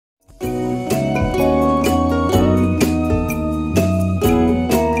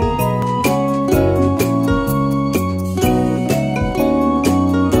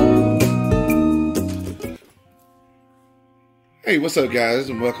Hey, what's up guys,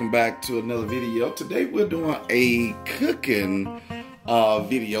 and welcome back to another video. Today we're doing a cooking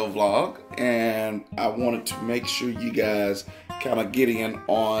video vlog, and I wanted to make sure you guys kind of get in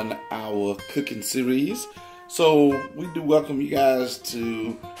on our cooking series. So we do welcome you guys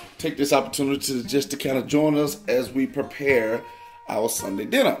to take this opportunity just to kind of join us as we prepare our Sunday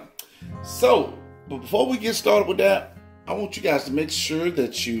dinner. So, but before we get started with that, I want you guys to make sure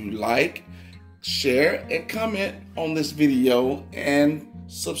that you like, share, and comment on this video and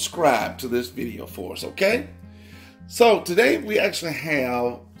subscribe to this video for us, okay? So today we actually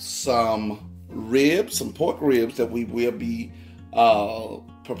have some ribs, some pork ribs that we will be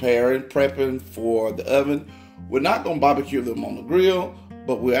prepping for the oven. We're not going to barbecue them on the grill,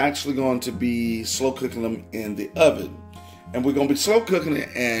 but we're actually going to be slow cooking them in the oven. And we're going to be slow cooking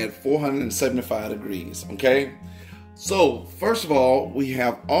it at 475 degrees, okay? So, first of all, we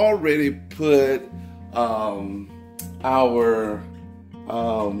have already put our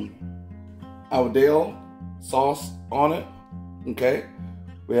dill sauce on it, okay?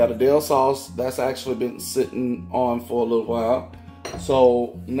 We have the dill sauce that's actually been sitting on for a little while.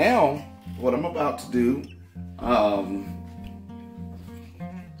 So now, what I'm about to do,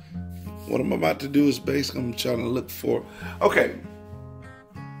 is basically I'm trying to look for, okay.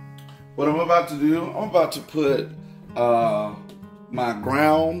 What I'm about to do, I'm about to put my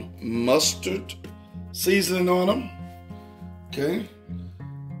ground mustard seasoning on them. Okay,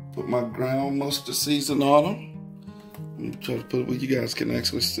 put my ground mustard seasoning on them. I'm trying to put it where you guys can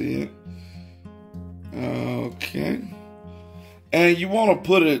actually see it. Okay, and you want to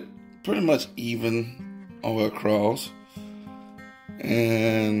put it pretty much even all the way across.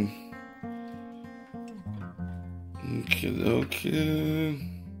 And okay.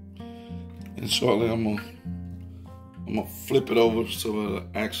 And shortly I'm gonna flip it over so it'll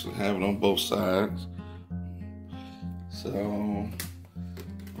actually have it on both sides. So,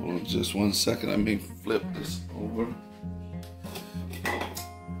 hold on just 1 second, let me flip this over.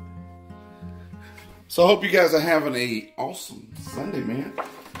 So I hope you guys are having an awesome Sunday, man.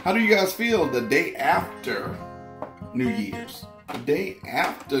 How do you guys feel the day after New Year's? The day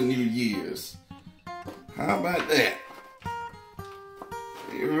after New Year's. How about that?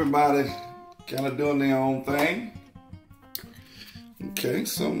 Everybody kind of doing their own thing. Okay,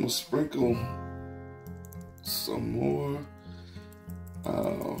 so I'm gonna sprinkle some more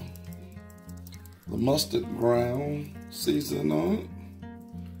the mustard ground seasoning on it.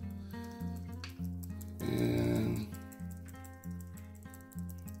 And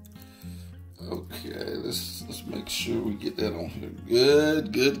okay, let's make sure we get that on here.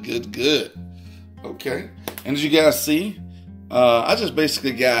 Good. Okay, and as you guys see, I just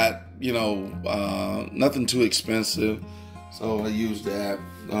basically got, you know, nothing too expensive. So I use that,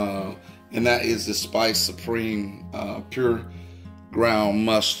 and that is the Spice Supreme pure ground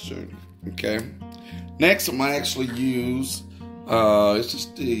mustard. Okay. Next, I'm gonna actually use it's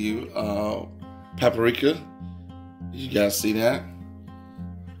just the paprika. Did you guys see that?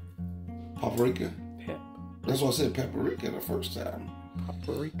 Paprika. That's why I said paprika the first time.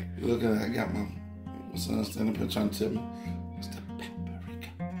 Paprika. Look at that. I got my son standing up here trying to tell me it's the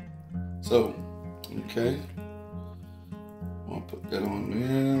paprika. So, okay. I'll put that on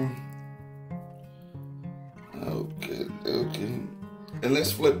there. Okay. And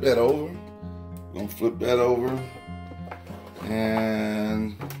let's flip that over. We're gonna flip that over.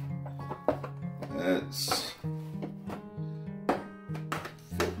 And let's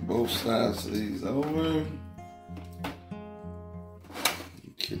flip both sides of these over.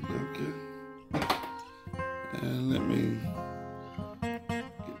 Okay. And let me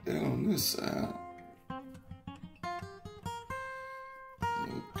get that on this side.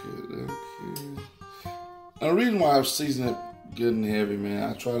 Okay. Now, the reason why I've seasoned it good and heavy, man,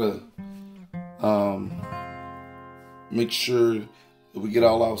 I try to make sure that we get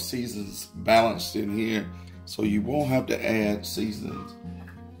all our seasons balanced in here, so you won't have to add seasonings,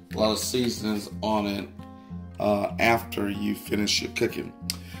 a lot of seasonings on it after you finish your cooking.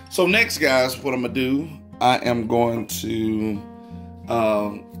 So next, guys, what I'm gonna do, I am going to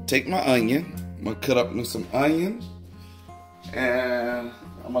take my onion. I'm gonna cut up me some onion, and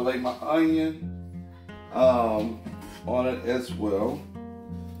I'm gonna lay my onion on it as well.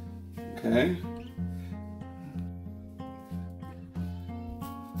 Okay.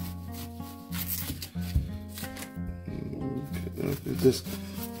 Just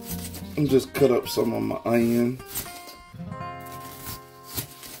cut up some of my onion.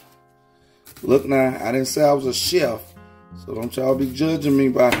 Look now, I didn't say I was a chef, so don't y'all be judging me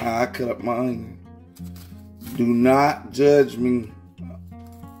by how I cut up my onion. Do not judge me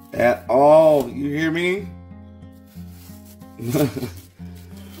at all. You hear me?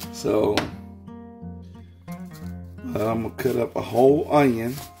 So I'm gonna cut up a whole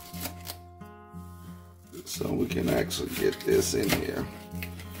onion so we can actually get this in here.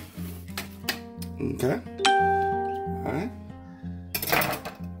 Okay. All right.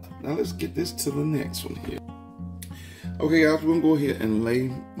 Now let's get this to the next one here. Okay, guys, we're gonna go ahead and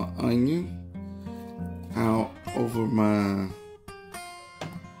lay my onion out over my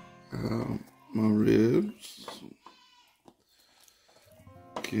my ribs.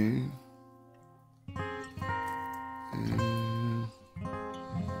 Okay. And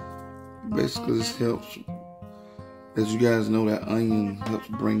basically this helps, as you guys know, that onion helps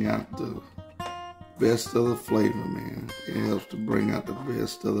bring out the best of the flavor, man. It helps to bring out the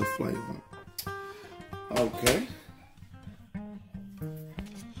best of the flavor. Okay.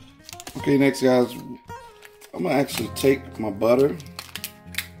 Okay, next, guys, I'm gonna actually take my butter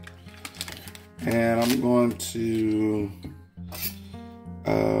and I'm going to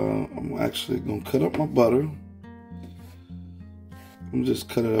I'm actually gonna cut up my butter. I'm just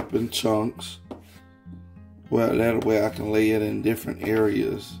cut it up in chunks. Well, that way I can lay it in different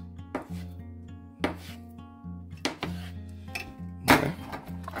areas. Okay.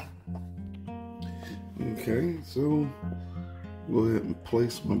 Okay, so go ahead and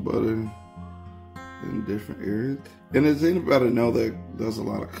place my butter in different areas. And as anybody know that does a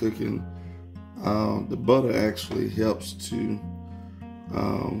lot of cooking, the butter actually helps to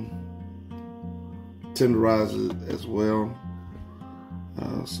tenderize it as well.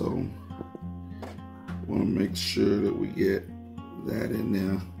 So want to make sure that we get that in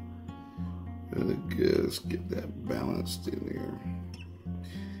there really good. Let's get that balanced in there.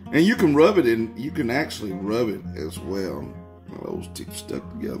 And you can rub it in, you can actually rub it as well. Those two stuck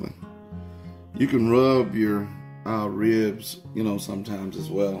together. You can rub your ribs, you know, sometimes as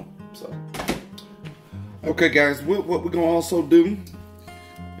well. So, okay, guys, what we're gonna also do,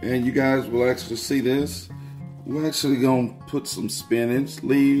 and you guys will actually see this, we're actually gonna put some spinach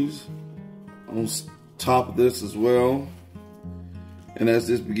leaves on top of this as well. And as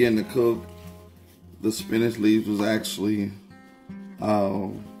this began to cook, the spinach leaves was actually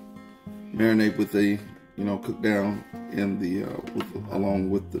marinate with the, you know, cook down in the along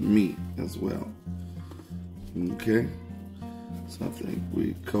with the meat as well. Okay, so I think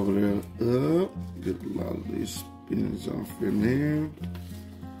we cover that up. Get a lot of these spinach off in there.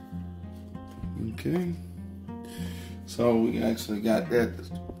 Okay, so we actually got that.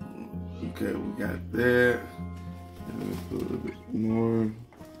 Okay, we got that. And let's put a little bit more.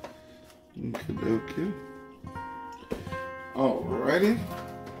 Okay. Alrighty.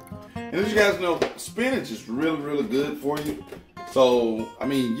 And as you guys know, spinach is really good for you. So, I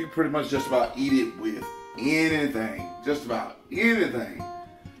mean, you pretty much just about eat it with anything. Just about anything.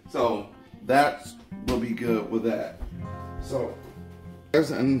 So, that will be good with that. So,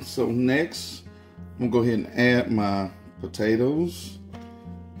 and so next, I'm going to go ahead and add my potatoes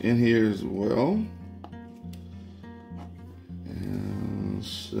in here as well. And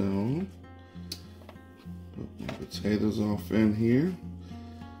so, put my potatoes off in here.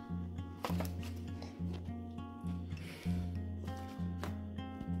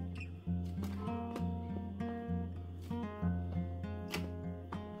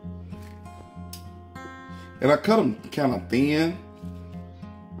 And I cut them kind of thin,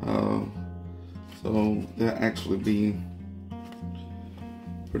 so they'll actually be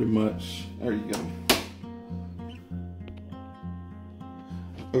pretty much, there you go.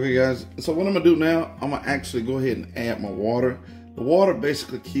 Okay, guys, so what I'm gonna do now, I'm gonna actually go ahead and add my water. The water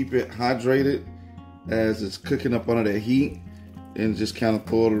basically keep it hydrated as it's cooking up under that heat, and just kind of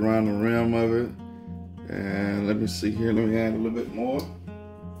throw it around the rim of it. And let me see here, let me add a little bit more.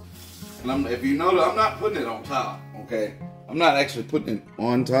 And if you notice, I'm not putting it on top, okay? I'm not actually putting it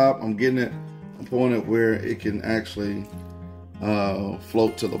on top. I'm getting it, I'm pouring it where it can actually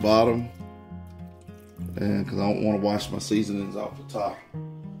float to the bottom. And because I don't want to wash my seasonings off the top.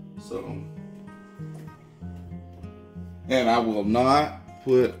 So, and I will not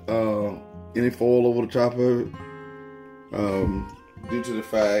put any foil over the top of it due to the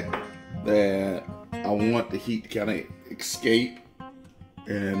fact that I want the heat to kind of escape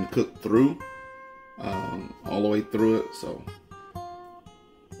and cook through all the way through it. So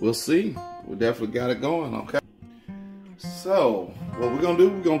we'll see. We definitely got it going. Okay, so what we're gonna do,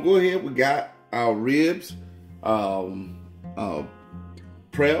 we're gonna go ahead, we got our ribs prepped,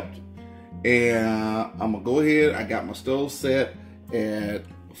 and I'm gonna go ahead, I got my stove set at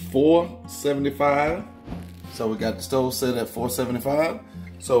 475. So we got the stove set at 475.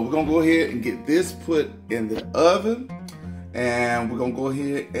 So we're gonna go ahead and get this put in the oven, and we're gonna go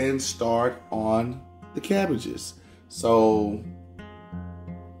ahead and start on the cabbages. So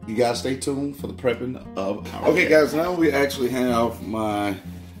you guys stay tuned for the prepping of our Okay guys, now we actually have my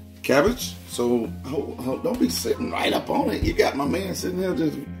cabbage. So don't be sitting right up on it. You got my man sitting there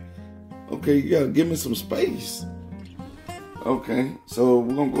just, okay, you gotta give me some space. Okay, so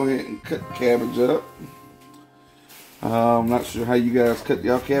we're gonna go ahead and cut the cabbage up. I'm not sure how you guys cut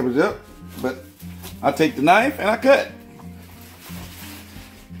y'all cabbage up, but I take the knife and I cut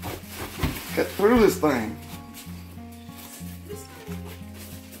through this thing.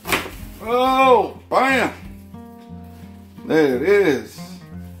 Oh, bam! There it is.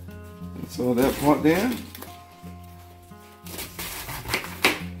 And so at that point then,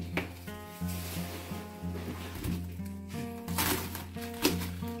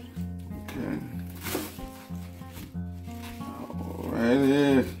 okay.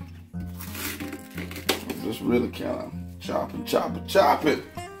 Alrighty. Just really kind of chop it.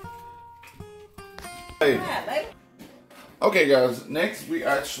 Hey. Okay guys, next we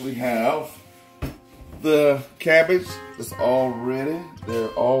actually have the cabbage. It's all ready. They're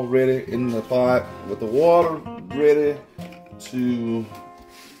all ready in the pot with the water ready to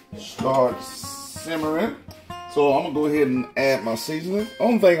start simmering. So I'm gonna go ahead and add my seasoning.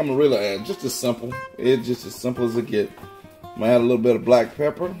 Only thing I'm gonna really add, just as simple. It's just as simple as it gets. I'm gonna add a little bit of black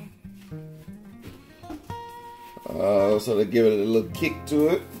pepper. So to give it a little kick to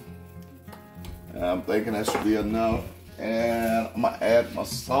it. I'm thinking that should be enough. And I'm gonna add my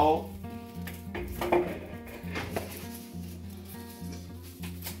salt.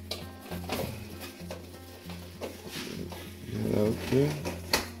 Okay.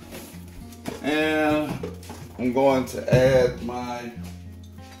 And I'm going to add my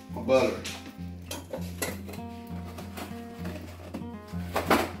butter.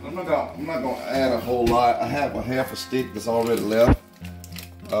 I'm not gonna add a whole lot. I have a half a stick that's already left.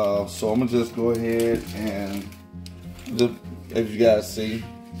 So I'm gonna just go ahead and just, as you guys see,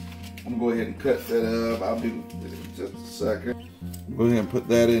 I'm gonna go ahead and cut that up. I'll be in just a second. Go ahead and put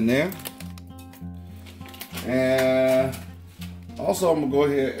that in there. And also I'm gonna go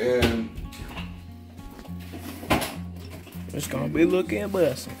ahead and it's gonna be looking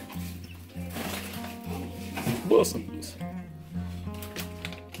bussin'.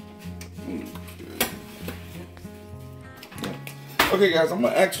 Okay guys, I'm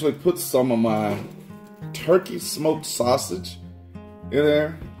gonna actually put some of my turkey smoked sausage in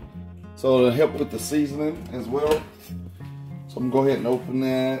there, so it'll help with the seasoning as well. So I'm gonna go ahead and open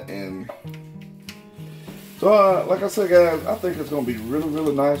that, and so like I said guys, I think it's gonna be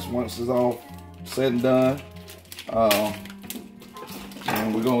really nice once it's all said and done.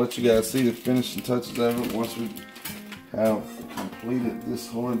 And we're gonna let you guys see the finishing touches of it once we have completed this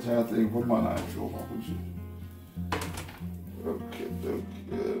whole entire thing. Where my knife go? What would you? Okay.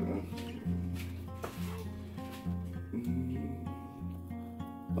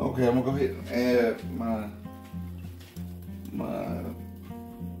 Okay, I'm gonna go ahead and add my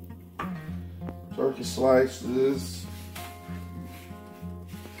turkey slices.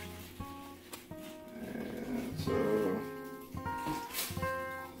 And so,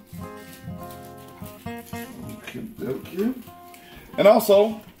 okay. And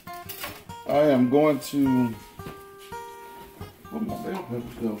also, I am going to, where my bell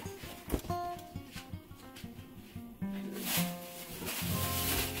peppers go?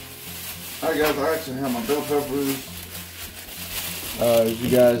 Alright guys, I actually have my bell peppers. As you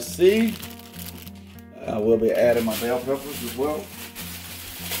guys see, I will be adding my bell peppers as well.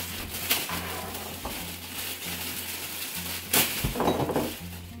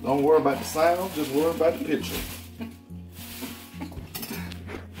 Don't worry about the sound, just worry about the picture.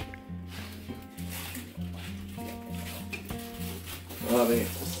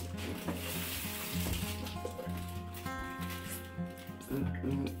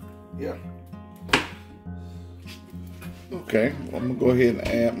 Yeah. Okay, well, I'm gonna go ahead and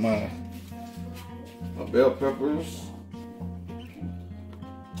add my bell peppers.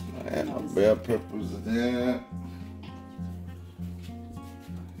 Add my bell peppers in there.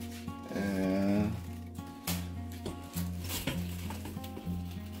 And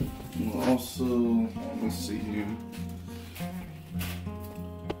also, let me see here.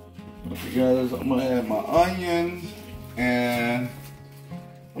 Okay guys, I'm gonna add my onions, and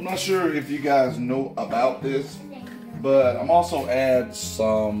I'm not sure if you guys know about this, but I'm also add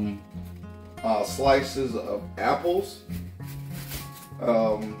some slices of apples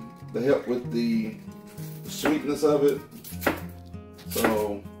to help with the sweetness of it.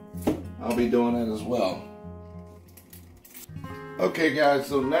 So I'll be doing that as well. Okay guys,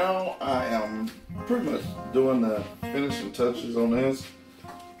 so now I am pretty much doing the finishing touches on this.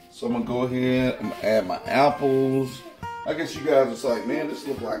 So I'm gonna go ahead and add my apples. I guess you guys are like, man, this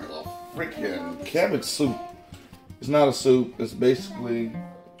looks like a freaking cabbage soup. It's not a soup. It's basically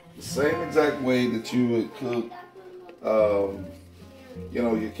the same exact way that you would cook, you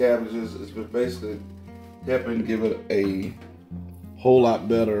know, your cabbages. It's basically helping give it a whole lot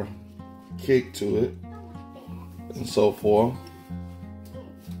better kick to it and so forth.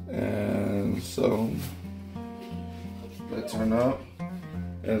 And so that turn up.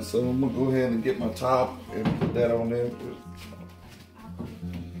 And so I'm gonna go ahead and get my top and put that on there.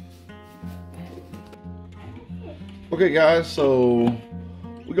 Okay guys, so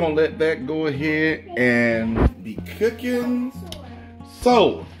we're gonna let that go ahead and be cooking.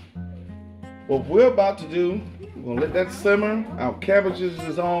 So what we're about to do, we're gonna let that simmer. Our cabbages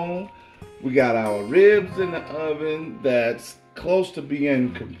is on. We got our ribs in the oven that's close to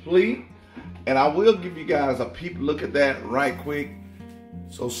being complete. And I will give you guys a peep look at that right quick.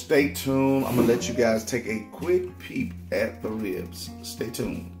 So stay tuned. I'm gonna let you guys take a quick peep at the ribs. Stay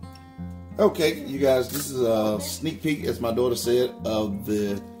tuned. Okay, you guys, this is a sneak peek, as my daughter said, of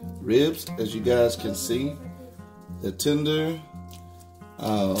the ribs. As you guys can see, they're tender.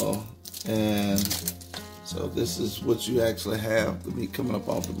 And so this is what you actually have the meat coming up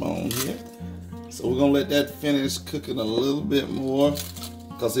off the bone here. So we're gonna let that finish cooking a little bit more,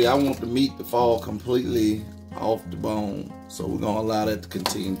 because see, I want the meat to fall completely off the bone. So we're gonna allow that to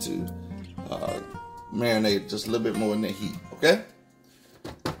continue to marinate just a little bit more in the heat, okay?